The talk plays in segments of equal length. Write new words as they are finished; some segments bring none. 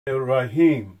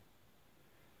El-Rahim.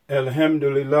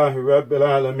 Alhamdulillahi Rabbil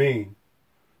Alameen.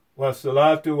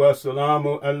 Wassalatu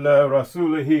wassalamu ala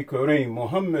Rasulihi Kareem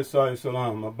Muhammad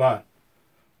sallallahu abad.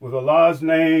 With Allah's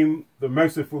name, the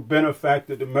merciful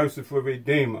benefactor, the merciful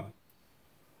redeemer.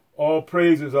 All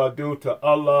praises are due to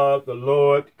Allah, the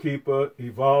Lord, keeper,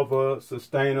 evolver,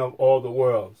 sustainer of all the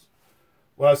worlds.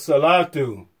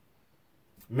 Wassalatu,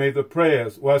 may the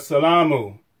prayers,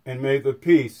 wassalamu, and may the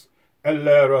peace,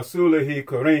 ala Rasulihi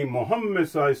Kareem Muhammad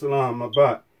sallallahu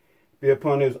abad, be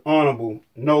upon his honorable,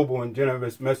 noble, and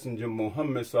generous messenger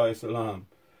Muhammad sallallahu.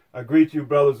 I greet you,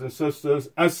 brothers and sisters.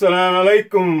 Assalamu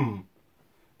alaikum.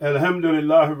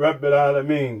 Alhamdulillah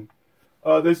Rabbil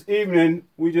Alameen. This evening,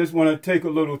 we just want to take a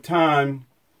little time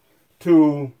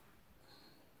to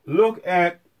look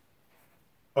at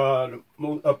a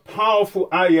powerful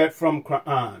ayat from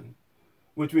Quran,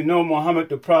 which we know Muhammad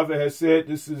the Prophet has said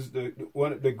this is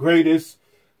one of the greatest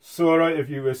surah. If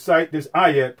you recite this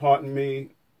ayat, pardon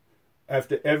me,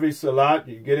 after every salat,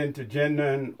 you get into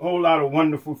Jannah, and a whole lot of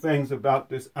wonderful things about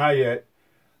this ayat,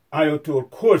 Ayatul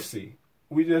Kursi.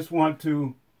 We just want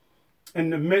to, in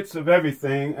the midst of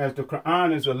everything, as the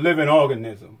Quran is a living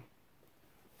organism,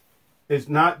 it's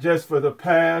not just for the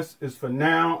past, it's for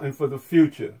now and for the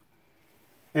future.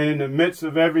 And in the midst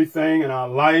of everything in our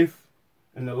life,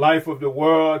 in the life of the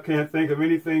world, I can't think of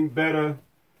anything better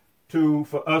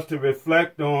for us to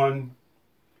reflect on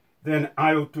than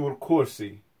Ayatul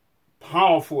Kursi.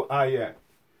 Powerful ayat.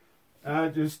 I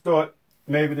just thought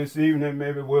maybe this evening,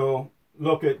 maybe we'll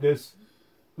look at this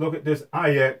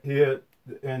ayat here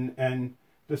and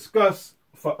discuss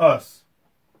for us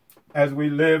as we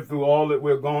live through all that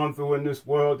we're going through in this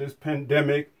world, this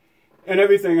pandemic, and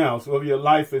everything else. Whether your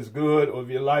life is good or if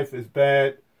your life is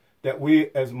bad, that we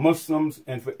as Muslims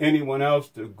and for anyone else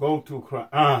to go to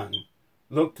Quran,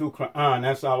 look to Quran.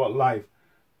 That's our life.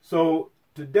 So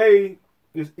today,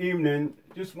 this evening,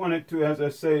 just wanted to, as I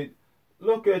say,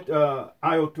 look at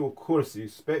Ayatul Kursi,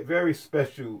 very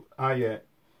special ayat.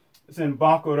 It's in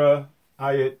Baqarah,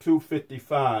 ayat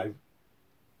 255.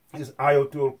 It's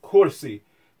Ayatul Kursi.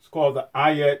 It's called the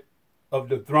ayat of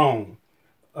the throne.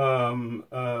 The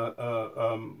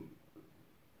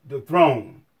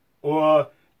throne, or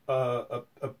a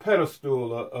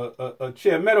pedestal, a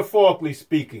chair, metaphorically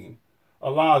speaking,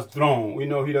 Allah's throne. We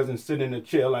know he doesn't sit in a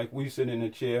chair like we sit in a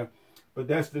chair, but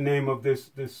that's the name of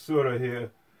this surah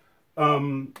here.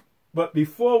 But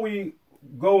before we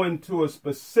go into it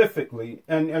specifically,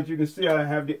 and as you can see, I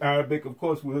have the Arabic. Of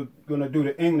course, we're going to do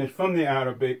the English from the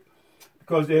Arabic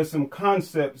because there's some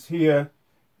concepts here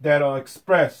that are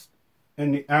expressed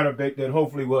in the Arabic that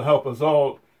hopefully will help us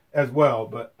all as well.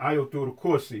 But Ayatul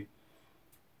Kursi.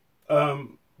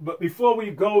 But before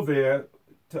we go there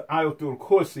to Ayatul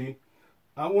Kursi,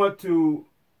 I want to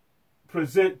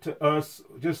present to us,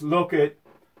 just look at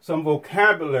some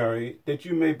vocabulary that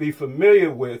you may be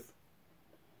familiar with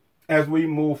as we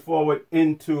move forward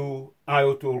into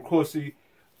Ayatul Kursi.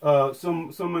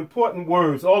 Some important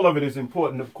words, all of it is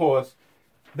important, of course,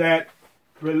 that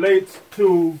relates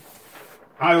to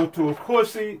Ayatul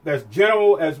Kursi, that's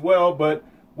general as well, but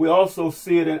we also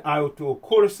see it in Ayatul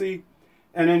Kursi,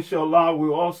 and inshallah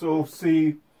we'll also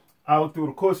see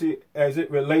Ayatul Kursi as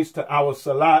it relates to our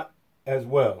salat as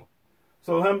well.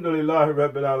 So alhamdulillah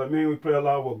Rabbil Alameen, we pray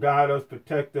Allah will guide us,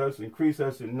 protect us, increase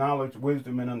us in knowledge,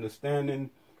 wisdom, and understanding,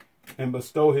 and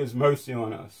bestow his mercy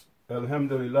on us.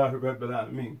 Alhamdulillah Rabbil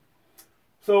Alameen.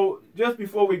 So just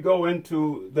before we go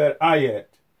into that ayat,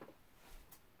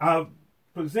 I've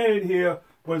presented here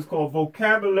what is called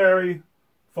vocabulary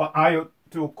for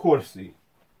Ayatul Kursi.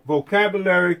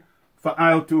 Vocabulary for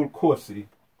Ayatul Kursi.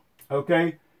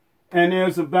 Okay? And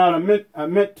there's about, I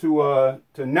meant to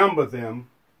number them.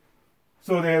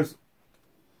 So there's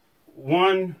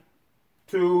 1,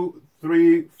 2,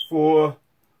 3, 4,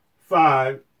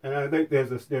 5, and I think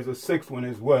there's a sixth one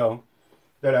as well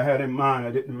that I had in mind.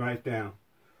 I didn't write down.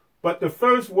 But the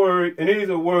first word, and these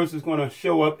are words that's going to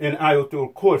show up in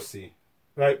Ayatul Kursi,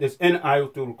 right? That's in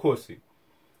Ayatul Kursi.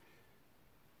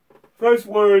 First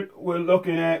word we're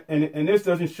looking at, and this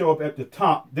doesn't show up at the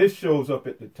top. This shows up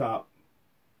at the top.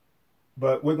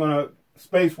 But we're going to,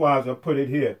 space-wise, I'll put it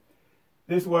here.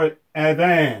 This word,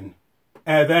 adhan,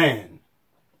 adhan.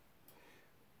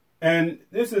 And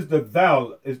this is the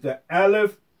vowel. It's the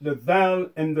aleph, the vowel,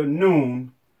 and the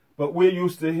noon. But we're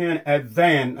used to hearing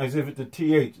adhan as if it's a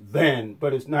th, than.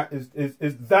 But it's not,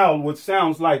 it's vowel, which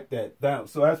sounds like that, vowel.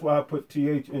 So that's why I put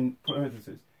th in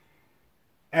parentheses.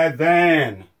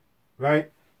 Adhan, right?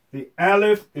 The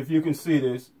aleph, if you can see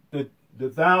this, the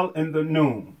vowel and the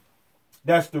noon.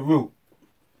 That's the root.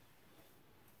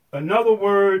 Another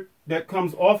word that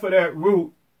comes off of that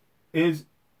root is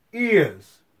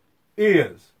ears.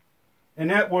 Ears. And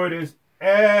that word is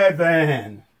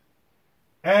adhan.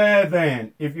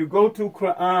 Adhan. If you go to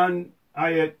Quran,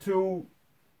 ayat 2,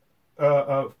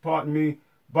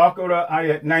 Baqarah,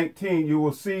 ayat 19, you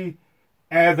will see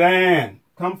adhan.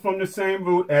 Come from the same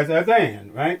root as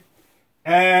adhan, right?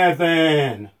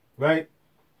 Adhan, right?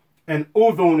 And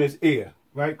udhun is ear,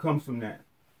 right? Comes from that.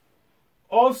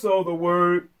 Also, the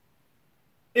word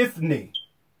ithni.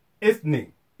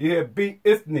 Ithni. Yeah, be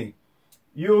ithni.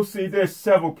 You'll see there's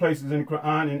several places in the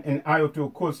Quran and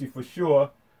Ayatul Kursi for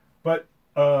sure. But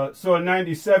Surah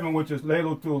 97, which is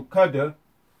Laylatul Qadr,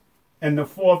 and the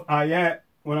 4th ayat,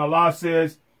 when Allah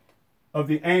says of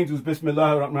the angels,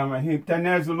 Bismillah ar-Rahman ar-Rahim,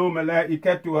 Tanazzalu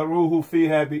malaikatu aruhu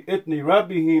fiha bi-ithni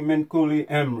rabbihi min kulli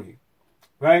amri.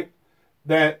 Right?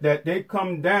 That they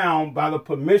come down by the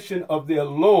permission of their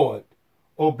Lord,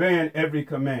 obeying every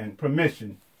command.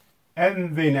 Permission.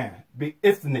 Adhina,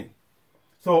 bi-ithni.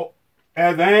 So,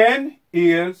 adhan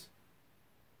is,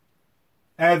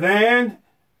 adhan,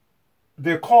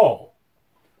 the call.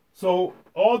 So,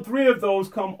 all three of those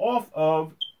come off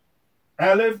of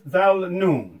Alif, Thal,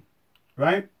 Noon.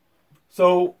 Right?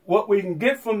 So, what we can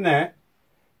get from that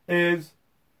is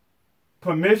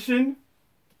permission,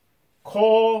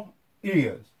 call,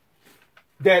 ears.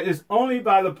 That is only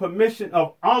by the permission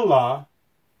of Allah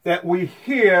that we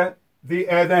hear the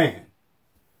adhan.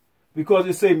 Because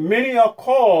it says many are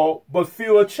called, but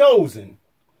few are chosen.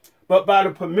 But by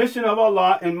the permission of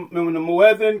Allah, and when the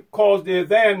muezzin calls the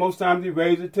adhan, most times he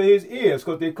raises it to his ears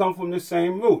because they come from the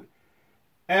same root.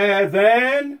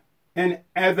 Adhan and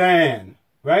adhan,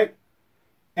 right?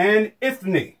 And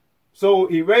ithni. So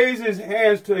he raises his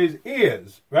hands to his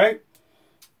ears, right?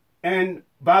 And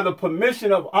by the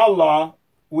permission of Allah,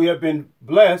 we have been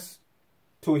blessed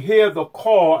to hear the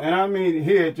call, and I mean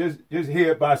hear, just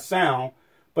hear it by sound,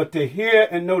 but to hear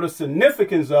and know the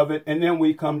significance of it, and then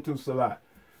we come to Salat.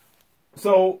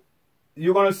 So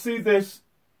you're going to see this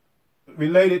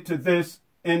related to this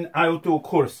in Ayatul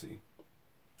Kursi,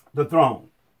 the throne.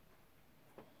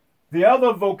 The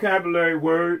other vocabulary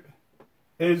word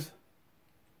is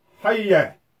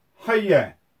hayya,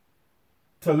 hayya,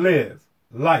 to live,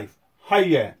 life.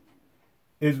 Hayya.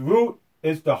 Its root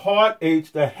is the hard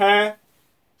H, the ha,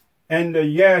 and the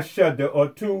ya shadda, or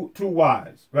two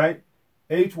Y's, right?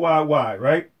 H-Y-Y,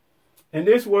 right? And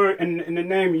this word, and the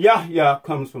name Yahya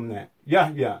comes from that.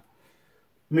 Yahya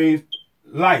means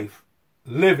life,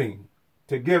 living,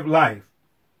 to give life.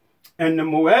 And the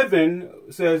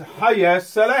muezzin says hayya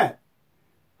salat.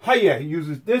 Hayya, he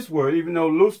uses this word, even though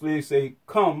loosely they say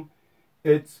come,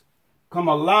 it's come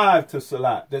alive to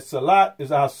salat. That salat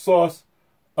is our source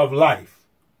of life,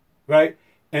 right?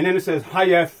 And then it says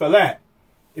hayya falat.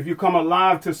 If you come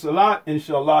alive to salat,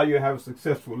 inshallah, you'll have a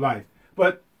successful life.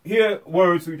 But here,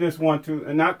 words we just want to,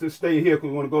 and not to stay here because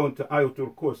we want to go into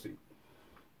Ayatul Kursi.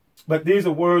 But these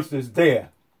are words that's there.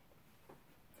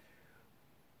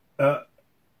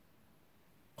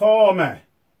 Qawma,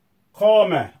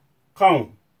 qawma,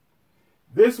 qawm.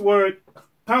 This word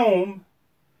qawm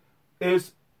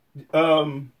is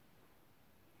yawm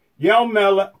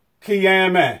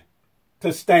al-qiyamah,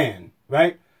 to stand,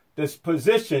 right? This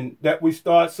position that we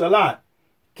start salat,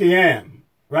 qiyam,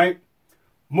 right?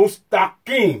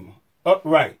 Mustaqim,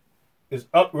 upright, is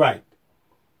upright.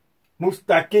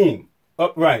 Mustaqim,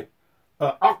 upright.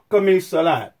 Aqami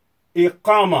salat,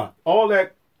 iqama, all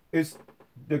that is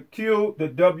the Q, the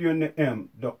W, and the M.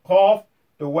 The qaf,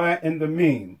 the wa, and the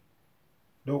mim.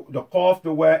 The qaf,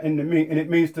 the wa, and the mim. And it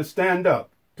means to stand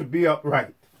up, to be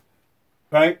upright,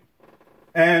 right?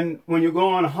 And when you go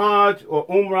on Hajj or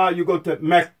Umrah, you go to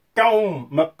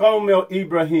Maqam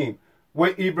el-Ibrahim,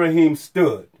 where Ibrahim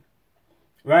stood.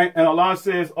 Right? And Allah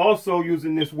says, also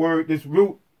using this word, this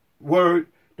root word,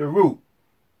 the root.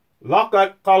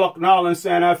 Laqad khalaqnal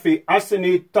insana fi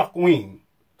ahsani taqweem.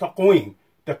 Taqweem.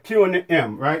 The Q and the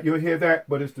M, right? You'll hear that,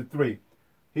 but it's the three.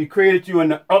 He created you in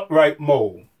the upright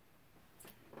mode.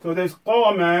 So this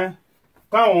qawm,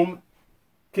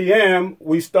 qiyam,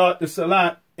 we start the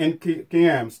salat in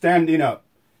qiyam, standing up.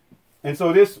 And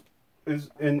so this is,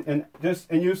 and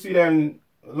you see that in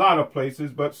a lot of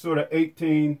places, but sort of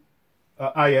 18,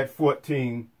 ayat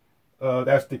 14,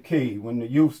 that's the key, when the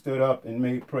youth stood up and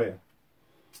made prayer.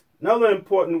 Another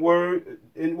important word,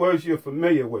 in words you're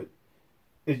familiar with,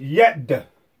 is yad.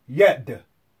 Yad.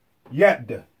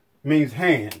 Yad means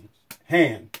hands,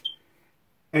 hand.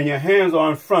 And your hands are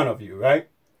in front of you, right?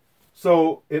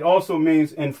 So it also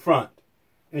means in front.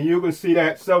 And you can see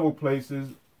that several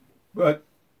places, but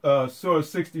Surah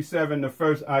 67, the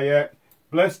first ayat,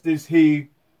 blessed is he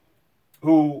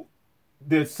who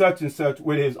did such and such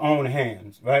with his own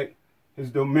hands, right? His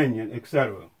dominion,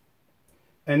 etc.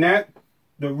 And that,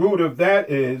 the root of that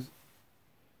is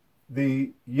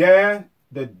the ya,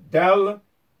 the dal,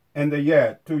 and the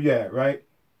ya, two ya, right?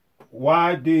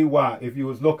 Y-D-Y, if you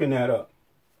was looking that up.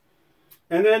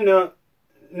 And then the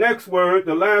next word,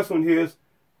 the last one here is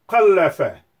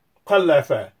khalafa,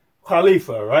 khalafa,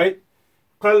 khalifa, right?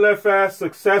 Khalafa,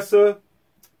 successor,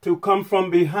 to come from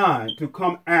behind, to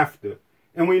come after.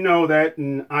 And we know that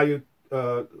in Ayatul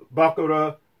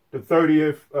Baqarah, the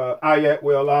 30th ayat,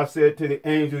 where Allah said to the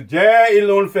angel,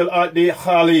 Ja'ilun fil ardi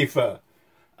khalifa.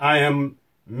 I am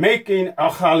making a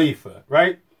khalifa,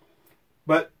 right?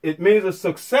 But it means a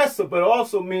successor, but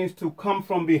also means to come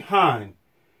from behind.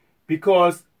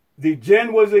 Because the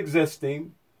jinn was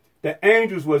existing, the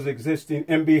angels was existing,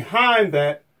 and behind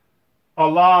that,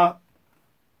 Allah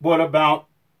brought about,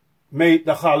 made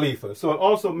the khalifa. So it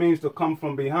also means to come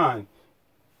from behind.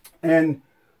 And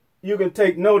you can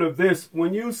take note of this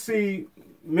when you see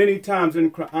many times in the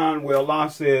Quran where Allah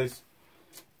says,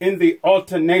 in the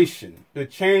alternation, the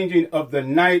changing of the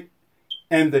night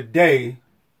and the day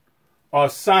are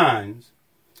signs.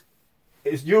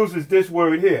 It uses this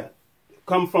word here,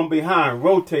 come from behind,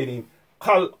 rotating,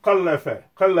 khalafa.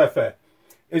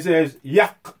 It says,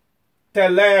 yak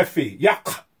talafi,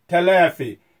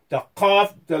 the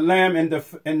qaf, the lam, and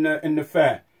the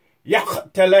fa.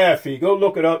 Yak talafi. Go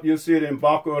look it up. You'll see it in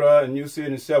Baqarah, and you'll see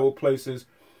it in several places.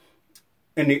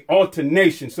 In the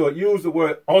alternation. So it used the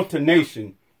word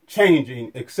alternation,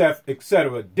 changing,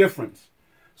 etc., difference.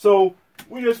 So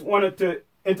we just wanted to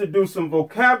introduce some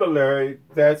vocabulary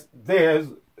that's theirs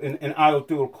in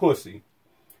Ayatul Kursi.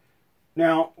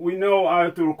 Now, we know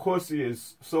Ayatul Kursi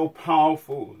is so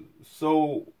powerful,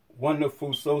 so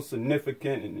wonderful, so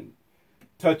significant, and it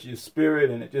touches your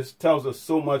spirit, and it just tells us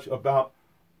so much about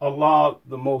Allah,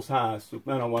 the Most High,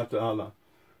 subhanahu wa ta'ala.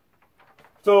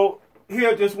 So here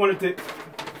I just wanted to,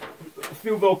 a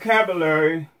few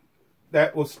vocabulary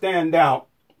that will stand out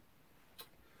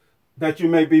that you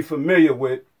may be familiar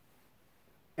with,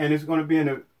 and it's going to be in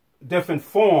a different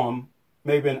form,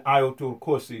 maybe in Ayatul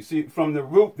Kursi. See, from the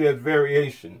root, there's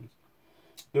variations.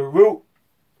 The root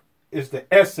is the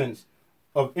essence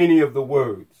of any of the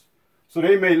words. So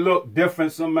they may look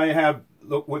different. Some may have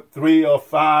look with 3 or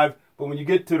 5, but when you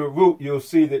get to the root, you'll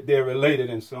see that they're related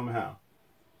in somehow.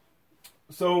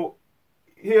 So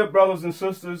here, brothers and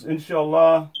sisters,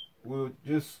 inshallah, we'll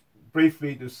just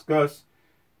briefly discuss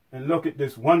and look at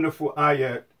this wonderful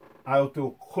ayat,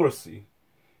 Ayatul Kursi.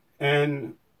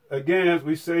 And again, as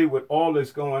we say, with all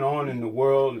that's going on in the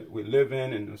world that we live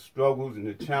in, and the struggles and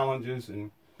the challenges,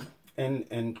 and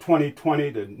in 2020,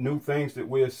 the new things that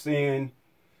we're seeing,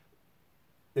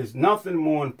 is nothing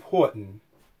more important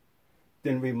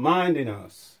than reminding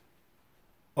us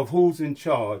of who's in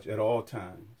charge at all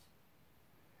times.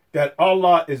 That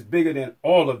Allah is bigger than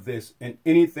all of this and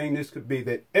anything this could be.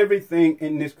 That everything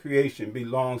in this creation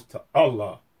belongs to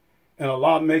Allah. And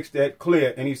Allah makes that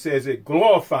clear. And He says it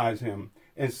glorifies Him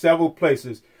in several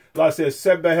places. Allah says,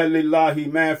 Sabbaha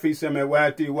lillahi ma fi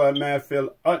samawati wa ma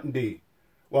fil ardi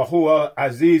wa huwa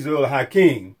azizul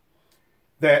hakim.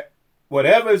 That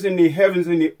whatever is in the heavens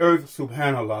and the earth,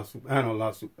 subhanallah,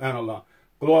 subhanallah, subhanallah,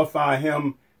 glorify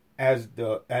Him as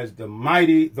the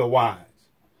mighty, the wise.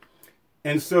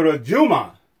 In Surah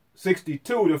Jum'ah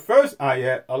 62, the first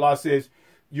ayat, Allah says,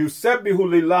 Yusabbihu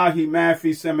lillahi ma fi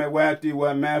samawati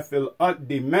wa ma fil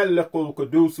ardi malikul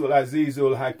qudusul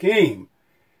azizul hakim.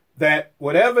 That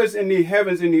whatever is in the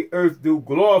heavens and the earth do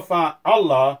glorify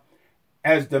Allah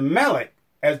as the Malik,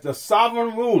 as the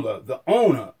sovereign ruler, the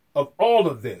owner of all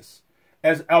of this,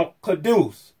 as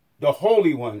Al-Qudus, the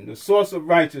Holy One, the source of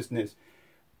righteousness,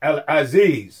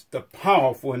 Al-Aziz, the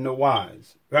powerful and the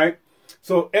wise, right?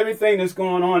 So everything that's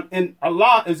going on, and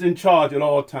Allah is in charge at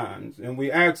all times, and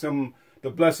we ask Him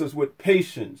to bless us with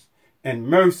patience and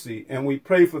mercy, and we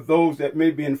pray for those that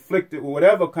may be inflicted with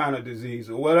whatever kind of disease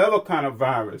or whatever kind of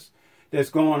virus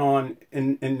that's going on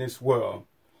in this world.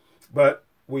 But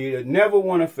we never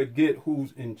want to forget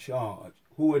who's in charge,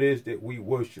 who it is that we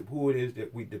worship, who it is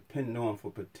that we depend on for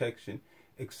protection,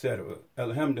 etc.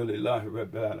 Alhamdulillah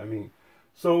Rabbil Alameen.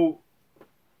 So,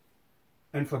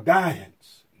 and for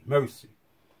guidance, mercy.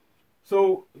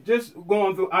 So just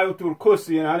going through Ayatul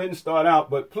Kursi, and I didn't start out,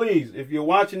 but please, if you're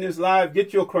watching this live,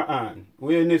 get your Quran.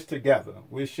 We're in this together.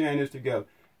 We're sharing this together.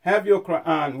 Have your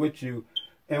Quran with you.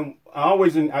 And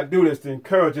I do this to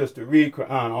encourage us to read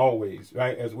Quran always,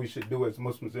 right? As we should do as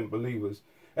Muslims and believers,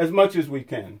 as much as we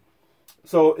can.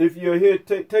 So if you're here,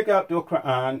 take out your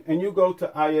Quran and you go to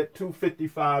Ayat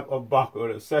 255 of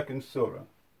Baqarah, the second surah.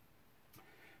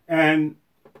 And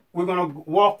we're going to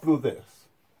walk through this.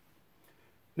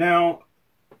 Now,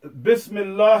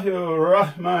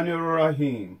 Bismillahir Rahmanir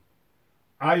Rahim.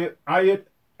 Ayat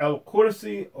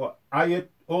El-Kursi or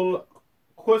Ayatul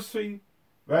Kursi,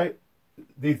 right?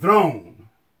 The throne.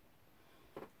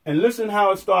 And listen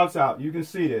how it starts out. You can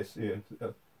see this here.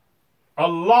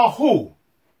 Allahu.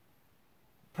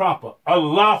 Proper.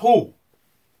 Allahu.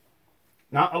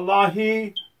 Not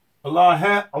Allahi,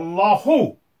 Allah,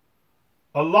 Allahu.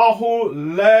 Allahu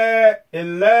la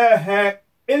ilaha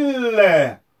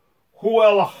illa huwa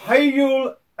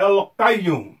al-hayyul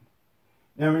al-qayyum.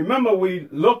 Now remember, we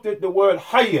looked at the word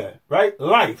hayya, right?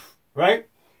 Life, right?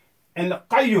 And the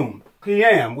qayyum,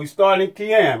 qiyam. We started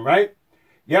qiyam, right?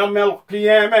 Yawm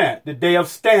al-qiyamat, the day of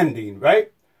standing,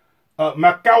 right?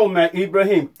 Maqawma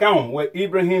Ibrahim, qawm, where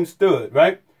Ibrahim stood,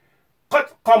 right? Qad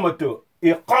qamatu,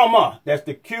 iqama, that's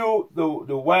the Q, the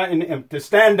Y and the M, to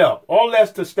stand up. All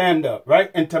that's to stand up,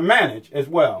 right? And to manage as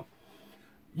well.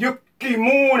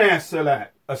 Yuqimun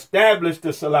as-salat, establish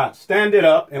the salat, stand it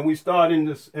up, and we start in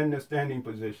the standing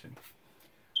position.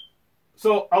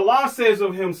 So Allah says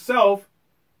of himself,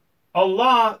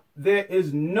 Allah, there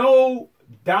is no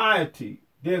deity,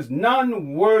 there's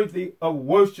none worthy of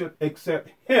worship except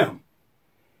him.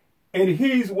 And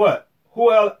he's what?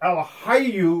 Huwa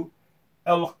al-hayyu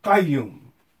al-qayyum.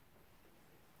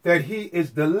 That he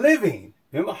is the living.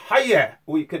 Remember, hayya,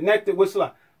 we connected with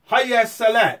salat. Hayya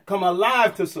salat, come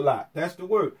alive to salat. That's the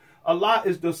word. Allah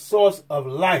is the source of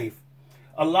life.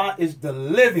 Allah is the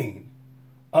living.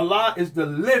 Allah is the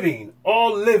living,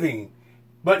 all living.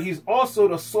 But he's also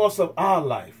the source of our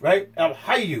life, right?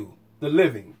 Al-hayyu, the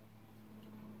living.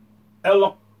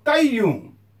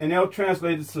 Al-qayyum, and they'll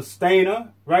translate it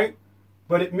sustainer, right?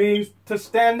 But it means to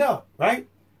stand up, right?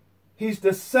 He's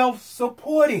the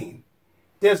self-supporting.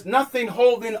 There's nothing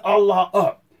holding Allah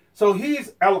up. So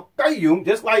he's al-qayyum,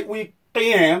 just like we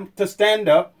qiyam, to stand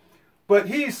up, but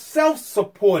he's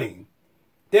self-supporting.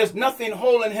 There's nothing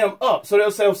holding him up. So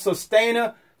they'll say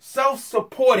sustainer,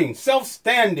 self-supporting,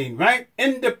 self-standing, right?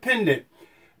 Independent.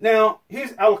 Now,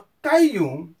 he's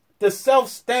al-qayyum, the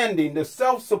self-standing, the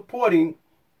self-supporting.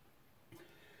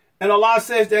 And Allah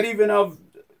says that even of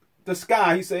the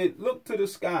sky, he said, look to the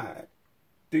sky.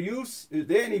 Is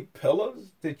there any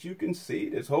pillars that you can see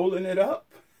that's holding it up?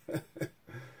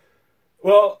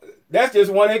 Well, that's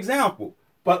just one example.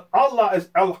 But Allah is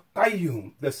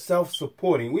Al-Qayyum, the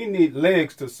self-supporting. We need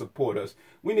legs to support us.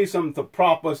 We need something to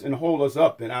prop us and hold us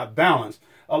up in our balance.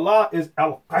 Allah is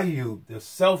Al-Qayyum, the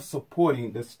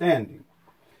self-supporting, the standing.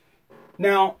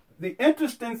 Now, the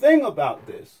interesting thing about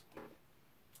this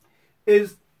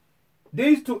is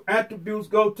these two attributes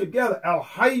go together.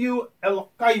 Al-Hayyu,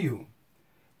 Al-Qayyum,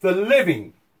 the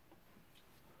living.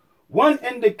 One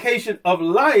indication of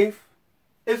life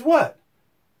is what?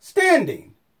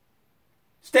 Standing.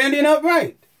 Standing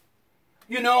upright.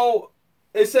 You know,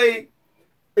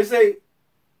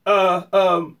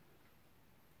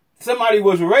 somebody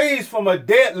was raised from a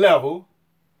dead level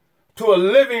to a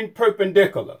living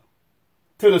perpendicular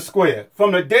to the square.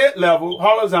 From the dead level,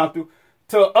 horizontal,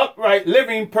 to upright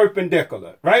living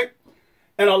perpendicular, right?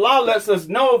 And Allah lets us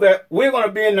know that we're going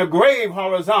to be in the grave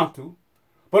horizontal,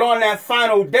 but on that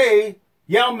final day,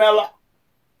 Yawm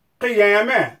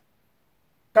al-Qiyamah,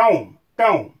 Qawm,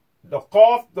 the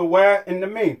Qaf, the Wa, and the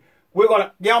Mim. We're going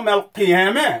to, Yawm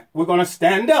al-Qiyamah, we're going to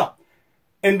stand up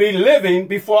and be living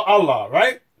before Allah,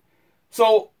 right?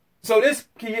 So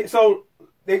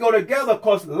they go together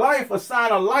because life, a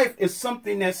sign of life, is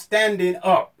something that's standing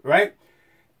up, right?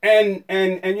 And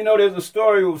you know, there's a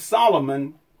story of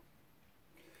Solomon,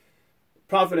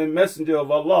 prophet and messenger of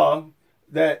Allah,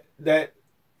 that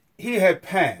he had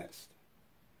passed,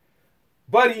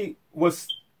 but he was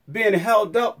being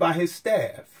held up by his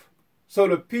staff. So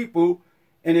the people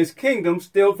in his kingdom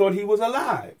still thought he was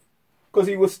alive because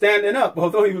he was standing up,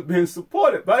 although he was being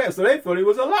supported by that. So they thought he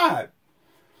was alive.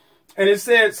 And it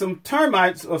said some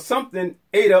termites or something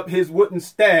ate up his wooden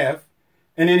staff,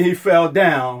 and then he fell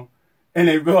down, and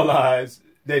they realized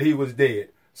that he was dead.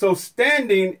 So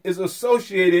standing is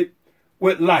associated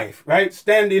with life, right?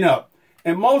 Standing up.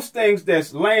 And most things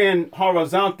that's laying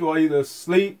horizontal are either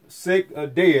asleep, sick, or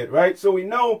dead, right? So we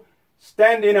know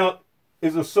standing up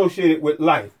is associated with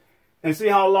life. And see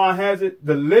how Allah has it?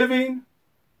 The living,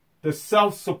 the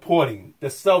self-supporting, the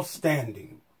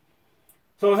self-standing.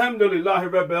 So alhamdulillah,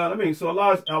 Rabbil Alameen. So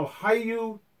Allah is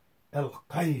Al-Hayyu,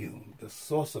 Al-Qayyum, the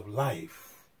source of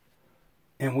life.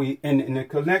 And to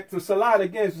connect to Salat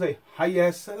again, we say,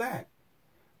 Hayya Salat.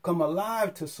 Come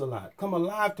alive to Salat. Come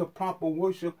alive to proper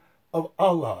worship of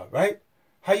Allah, right?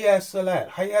 Hayya Salat,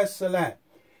 Hayya Salat.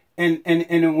 And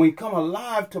when we come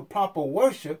alive to proper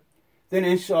worship, then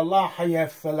inshallah, Hayya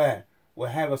Salat will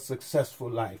have a successful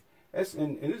life.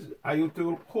 And this is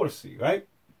Ayatul Kursi, right?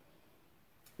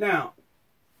 Now,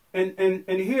 And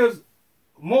here's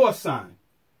more sign.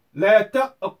 لا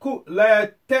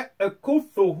تأخذه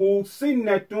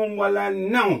سنة ولا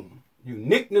نوم.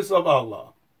 Uniqueness of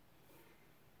Allah.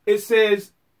 It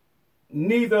says,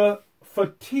 neither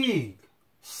fatigue,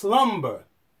 slumber,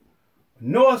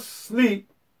 nor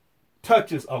sleep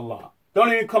touches Allah.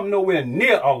 Don't even come nowhere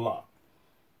near Allah.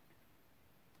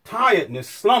 Tiredness,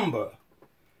 slumber.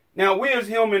 Now, we as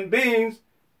human beings,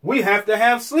 we have to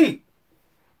have sleep.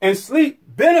 And sleep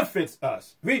benefits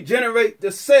us. Regenerate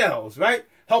the cells, right?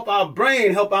 Help our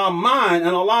brain, help our mind.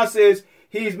 And Allah says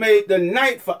He's made the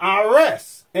night for our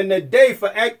rest and the day for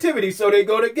activity. So they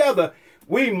go together.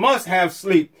 We must have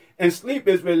sleep. And sleep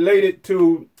is related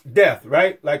to death,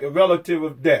 right? Like a relative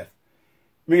of death.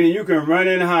 Meaning you can run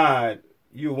and hide.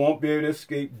 You won't be able to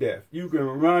escape death. You can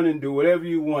run and do whatever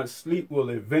you want. Sleep will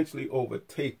eventually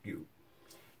overtake you.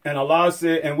 And Allah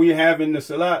said, and we have in the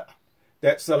salat,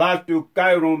 that salatu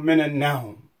khairun minan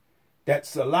naum. That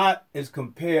salat is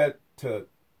compared to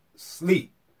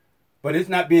sleep. But it's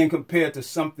not being compared to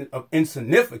something of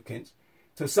insignificance,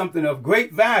 to something of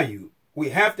great value. We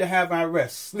have to have our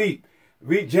rest, sleep,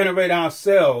 regenerate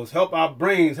ourselves, help our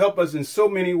brains, help us in so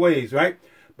many ways, right?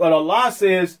 But Allah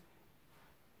says,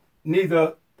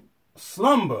 neither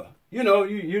slumber. You know,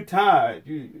 you're tired.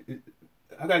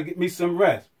 I got to get me some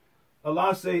rest.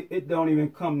 Allah say it don't even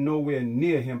come nowhere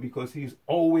near Him because He's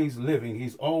always living.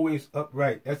 He's always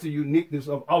upright. That's the uniqueness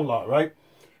of Allah, right?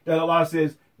 That Allah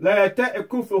says, that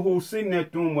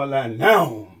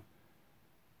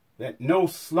no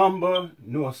slumber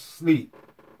nor sleep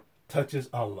touches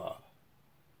Allah.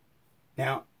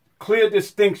 Now, clear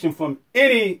distinction from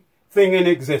anything in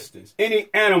existence, any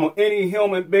animal, any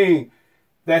human being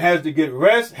that has to get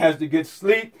rest, has to get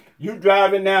sleep. You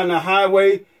driving down the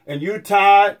highway and you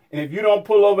tired, and if you don't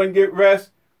pull over and get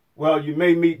rest, well, you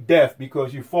may meet death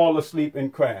because you fall asleep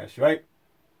and crash, right?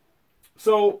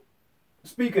 So,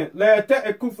 speaking, no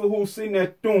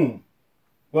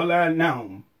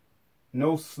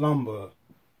slumber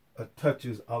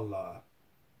touches Allah,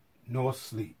 nor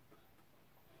sleep.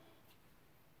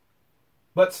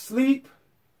 But sleep,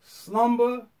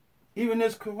 slumber, even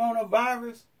this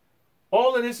coronavirus,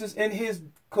 all of this is in His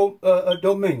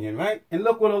dominion, right? And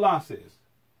look what Allah says.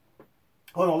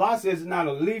 What Allah says is not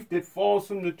a leaf that falls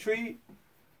from the tree,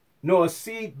 nor a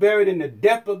seed buried in the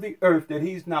depth of the earth that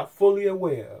He's not fully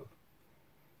aware of.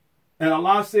 And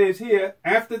Allah says here,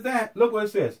 after that, look what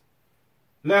it says.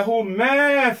 لَهُ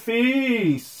مَا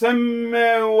فِي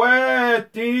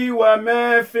السَّمَاوَاتِ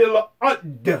وَمَا فِي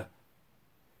الْأَرْضِ.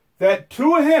 That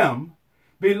to Him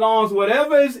belongs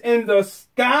whatever is in the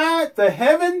sky, the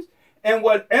heavens, and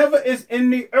whatever is in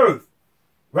the earth.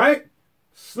 Right?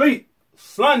 Sleep,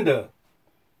 slumber,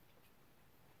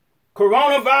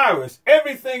 coronavirus,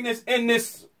 everything that's in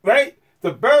this, right?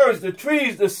 The birds, the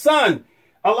trees, the sun.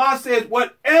 Allah says,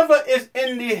 whatever is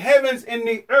in the heavens, in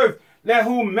the earth, لَهُ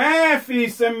مَا فِي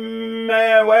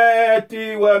السَّمَاوَاتِ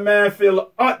وَمَا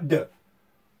فِي الْأَرْضِ.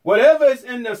 Whatever is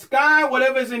in the sky,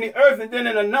 whatever is in the earth, and then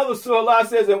in another surah, Allah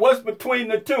says, and what's between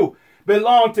the two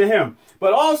belong to Him.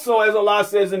 But also, as Allah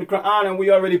says in the Quran, and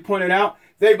we already pointed out,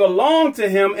 they belong to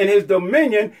Him in His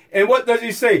dominion. And what does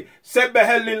He say? سَبَّحَ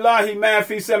لِلَّهِ مَا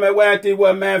فِي السَّمَاوَاتِ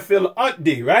وَمَا فِي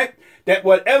الْأَرْضِ. Right? That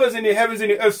whatever's in the heavens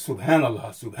and the earth,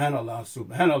 subhanallah, subhanallah,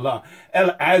 subhanallah,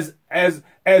 as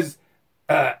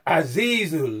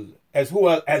Azizul, as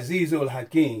huwa Azizul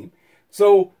Hakim.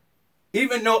 So,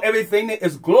 even though everything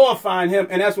is glorifying Him,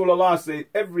 and that's what Allah says,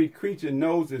 every creature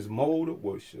knows His mode of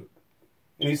worship.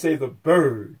 And He says the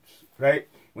birds, right,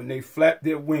 when they flap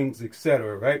their wings,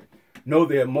 etc., right, know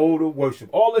their mode of worship.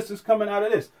 All this is coming out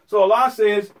of this. So Allah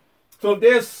says, so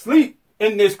there's sleep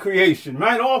in this creation,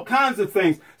 right? All kinds of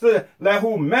things. So, لَهُ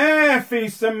مَا فِي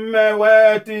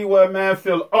السَّمَاوَاتِ وَمَا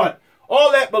فِي الْأَرْضِ.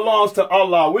 All that belongs to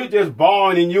Allah. We're just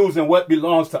borrowing and using what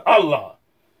belongs to Allah.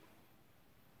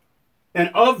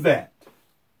 And of that,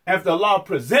 after Allah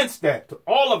presents that to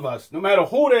all of us, no matter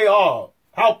who they are,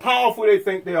 how powerful they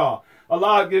think they are,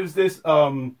 Allah gives this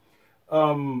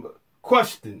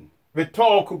question,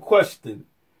 rhetorical question.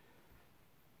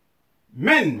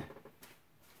 Men,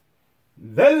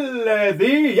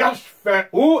 الذي يشفع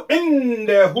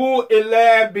عنده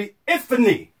إلا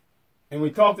بإذنه. And we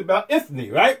talked about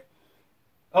ithni, right?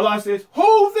 Allah says,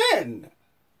 who then?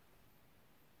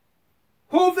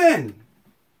 Who then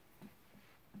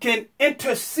can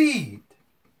intercede,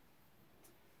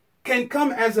 can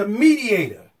come as a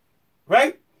mediator,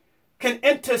 right? Can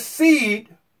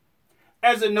intercede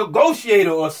as a negotiator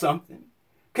or something,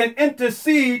 can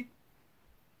intercede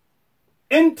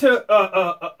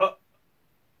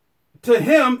to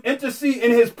Him, intercede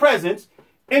in His presence,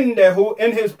 in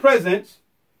His presence,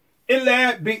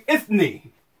 illa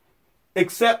bi-ithni,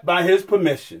 except by his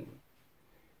permission.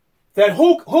 That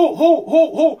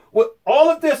with all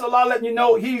of this, Allah letting you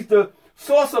know he's the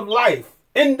source of life,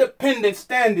 independent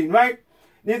standing, right?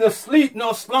 Neither sleep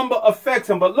nor slumber affects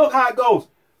him. But look how it goes.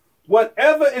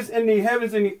 Whatever is in the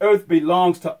heavens and the earth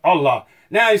belongs to Allah.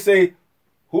 Now you say,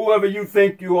 whoever you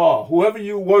think you are, whoever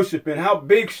you worship in, how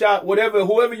big shot, whatever,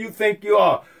 whoever you think you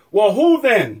are. Well, who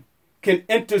then can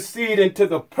intercede into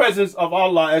the presence of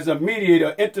Allah as a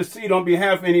mediator, intercede on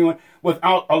behalf of anyone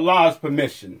without Allah's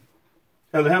permission?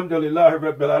 Alhamdulillah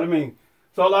Rabbil Alameen.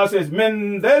 So Allah says,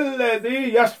 Min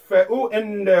dhalladhi yashfa'u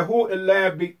indahu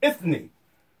illa bi-ithni.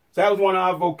 So that was one of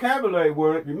our vocabulary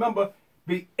words. Remember,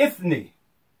 bi-ithni.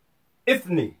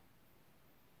 Ithni.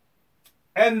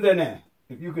 And then,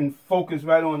 if you can focus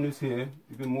right on this here,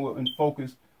 you can move and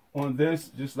focus on this,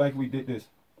 just like we did this.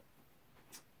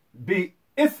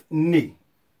 Bi-ithni.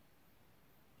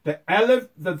 The aleph,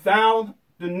 the thal,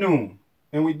 the noon.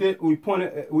 And we gave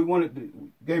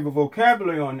a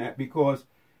vocabulary on that because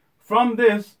from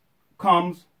this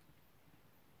comes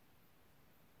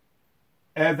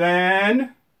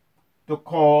adhan, the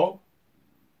call,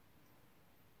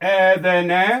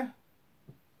 adhana,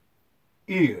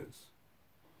 ears.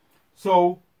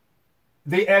 So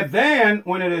the adhan,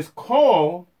 when it is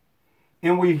called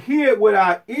and we hear it with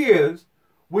our ears,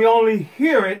 we only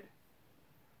hear it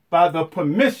by the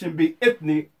permission,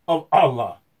 bi-ithni, of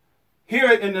Allah. Hear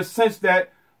it in the sense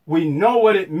that we know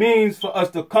what it means for us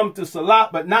to come to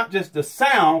Salat, but not just the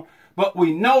sound, but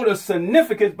we know the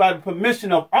significance by the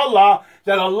permission of Allah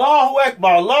that Allahu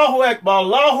Akbar, Allahu Akbar,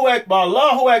 Allahu Akbar,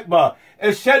 Allahu Akbar.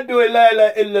 Ashhadu an la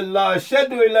ilaha illallah,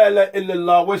 ashhadu an la ilaha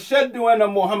illallah, wa ashhadu anna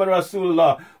Muhammad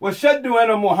Rasulullah, wa ashhadu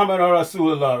anna Muhammad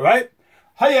Rasulullah, right?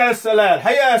 Hayya salat,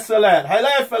 hayya salat,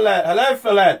 hayya falat, hayya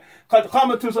falat, qad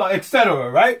qamatu salat, etc.,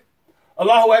 right?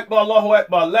 Allahu Akbar,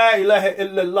 la ilaha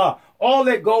illallah. All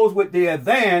that goes with the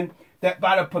adhan, that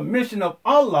by the permission of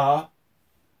Allah,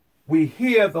 we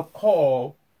hear the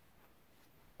call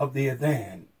of the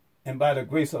adhan. And by the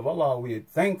grace of Allah, we are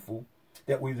thankful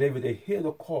that we were able to hear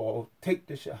the call, take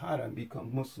the shahada, and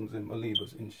become Muslims and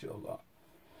believers, inshallah.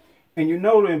 And you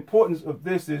know the importance of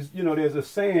this is, you know, there's a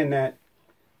saying that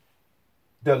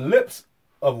the lips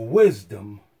of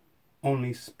wisdom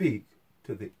only speak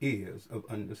to the ears of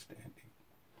understanding.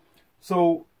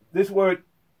 So this word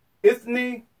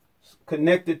ithni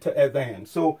connected to adhan.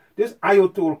 So this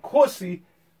Ayatul Kursi,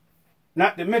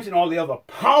 not to mention all the other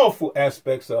powerful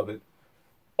aspects of it,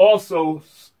 also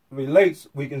relates,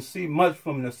 we can see much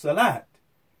from the Salat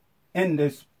in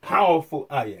this powerful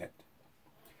ayat.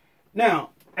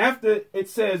 Now, after it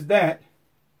says that,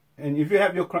 and if you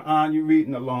have your Quran, you're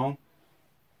reading along,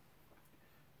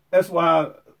 that's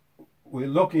why we're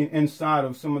looking inside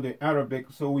of some of the Arabic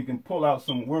so we can pull out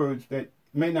some words that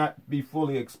may not be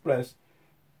fully expressed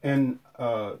in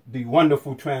the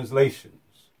wonderful translations,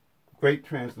 great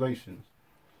translations.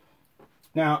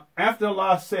 Now, after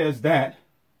Allah says that,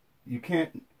 you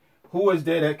can't, who is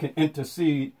there that can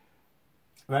intercede,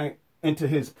 right, into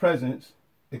his presence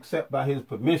except by his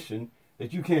permission,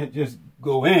 that you can't just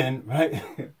go in, right?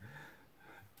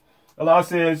 Allah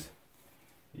says,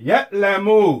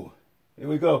 Ya'lamu. Here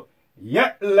we go.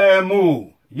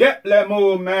 Ya'lamu.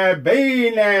 Ya'lamu ma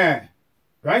bayna.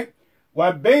 Right?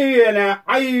 Wa bayna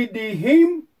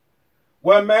aydihim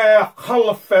wa ma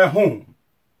khalfahum.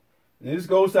 This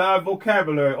goes to our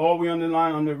vocabulary, all we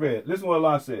underline on the red. Listen what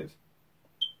Allah says.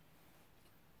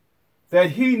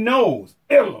 That he knows,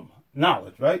 ilm,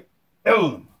 knowledge, right?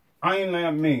 Ilm,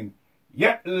 El-Amin.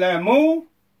 Ya'lamu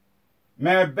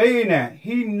ma bayna.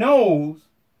 He knows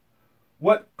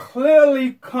what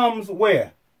clearly comes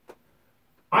where?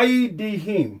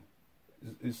 Aydihim.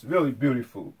 It's really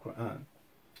beautiful, Quran.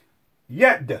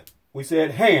 Yad, we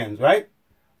said hands, right?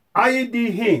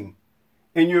 Aydihim.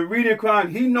 And you're reading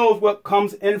Quran, he knows what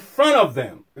comes in front of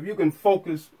them. If you can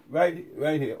focus right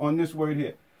here on this word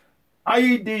here.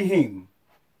 Aydihim.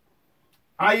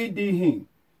 Aydihim.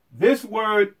 This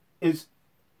word is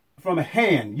from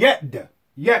hand. Yad.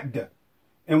 Yad.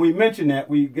 And we mentioned that.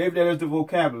 We gave that as the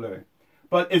vocabulary.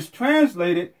 But it's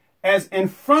translated as in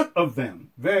front of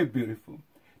them. Very beautiful.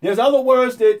 There's other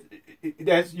words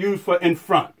that's used for in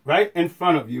front, right? In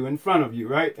front of you,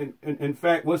 right? And in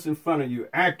fact, what's in front of you?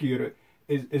 Accurate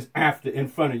is after, in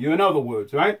front of you. In other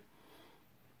words, right?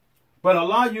 But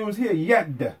Allah used here,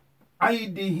 yad,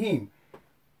 aydihim.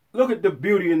 Look at the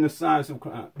beauty in the science of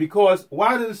Quran. Because,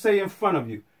 why does it say in front of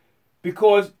you?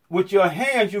 Because with your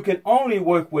hands, you can only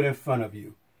work with in front of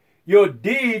you. Your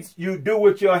deeds, you do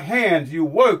with your hands. You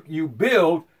work, you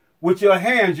build with your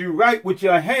hands. You write with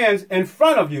your hands in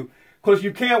front of you. Because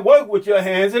you can't work with your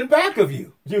hands in back of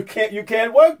you. You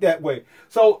can't work that way.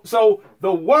 So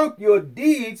the work, your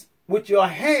deeds with your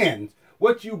hands,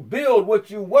 what you build, what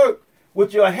you work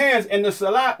with your hands. In the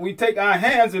salat, we take our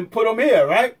hands and put them here,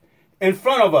 right? In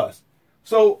front of us.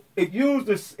 So it used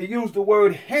the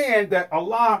word hand, that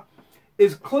Allah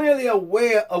is clearly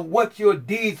aware of what your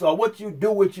deeds are, what you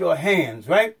do with your hands,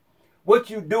 right?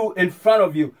 What you do in front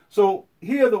of you. So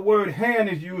here the word hand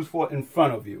is used for in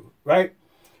front of you, right?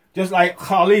 Just like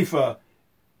Khalifa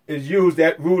is used,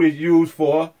 that root is used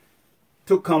for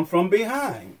to come from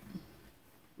behind,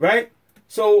 right?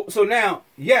 So now,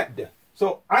 yet,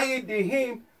 so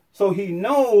ayidihim, so he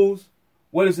knows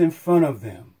what is in front of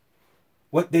them,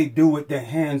 what they do with their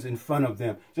hands in front of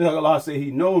them. Just like Allah said,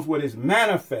 he knows what is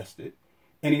manifested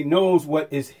and he knows what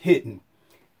is hidden.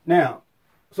 Now,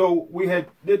 so we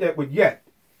did that with yet.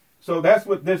 So that's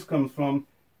what this comes from,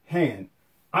 hand.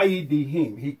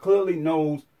 Ayidihim. He clearly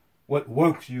knows what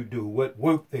works you do, what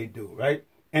work they do, right?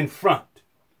 In front.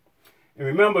 And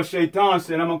remember, Shaitan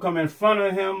said, I'm going to come in front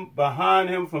of him, behind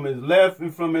him, from his left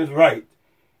and from his right.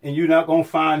 And you're not going to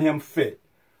find him fit.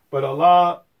 But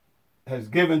Allah has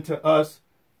given to us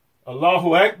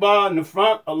Allahu Akbar in the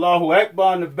front, Allahu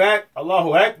Akbar in the back,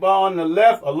 Allahu Akbar on the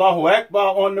left, Allahu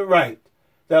Akbar on the right.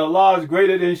 That Allah is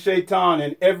greater than Shaitan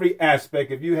in every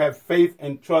aspect if you have faith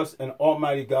and trust in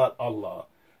Almighty God Allah.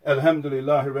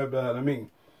 Alhamdulillah Rabbil Alameen.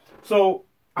 So,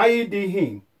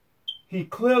 ayidihim, he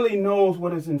clearly knows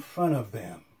what is in front of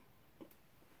them.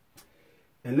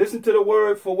 And listen to the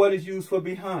word for what is used for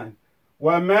behind.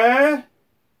 Wama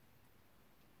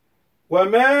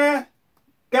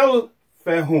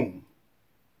kalfahum.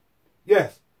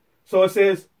 Yes. So it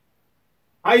says,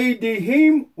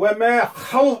 ayidihim wama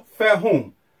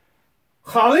khalfahum.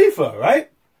 Khalifa,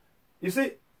 right? You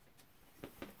see,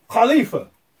 Khalifa.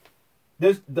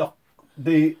 This the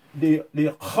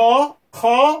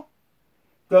kha,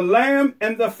 the lamb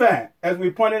and the fat, as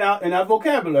we pointed out in our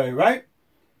vocabulary, right?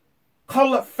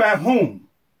 Khalfahum,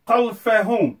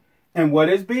 and what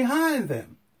is behind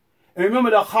them. And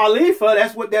remember, the Khalifa,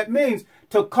 that's what that means,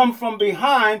 to come from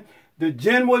behind. The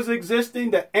jinn was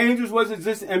existing, the angels was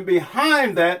existing, and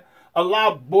behind that,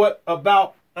 Allah brought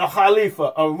about a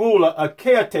Khalifa, a ruler, a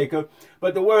caretaker.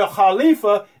 But the word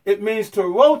Khalifa, it means to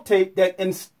rotate, that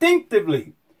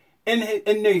instinctively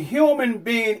in the human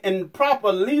being, in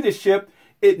proper leadership,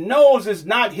 it knows it's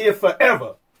not here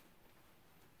forever.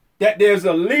 That there's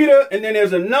a leader and then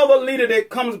there's another leader that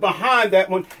comes behind that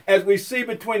one, as we see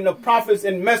between the prophets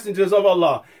and messengers of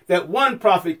Allah. That one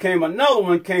prophet came, another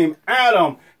one came,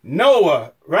 Adam,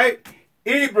 Noah, right?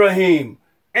 Ibrahim,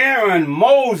 Aaron,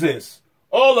 Moses,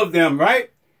 all of them, right?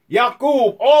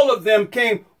 Yaqub, all of them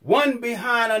came one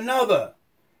behind another.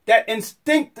 That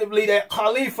instinctively, that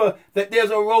Khalifa, that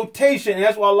there's a rotation. And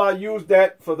that's why Allah used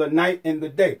that for the night and the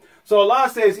day. So Allah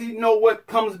says he knows what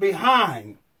comes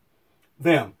behind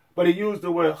them. But he used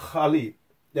the word Khalif.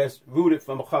 That's rooted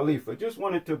from Khalifa. Just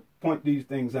wanted to point these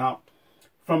things out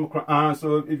from the Quran.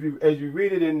 So if you, as you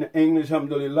read it in English,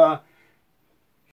 alhamdulillah,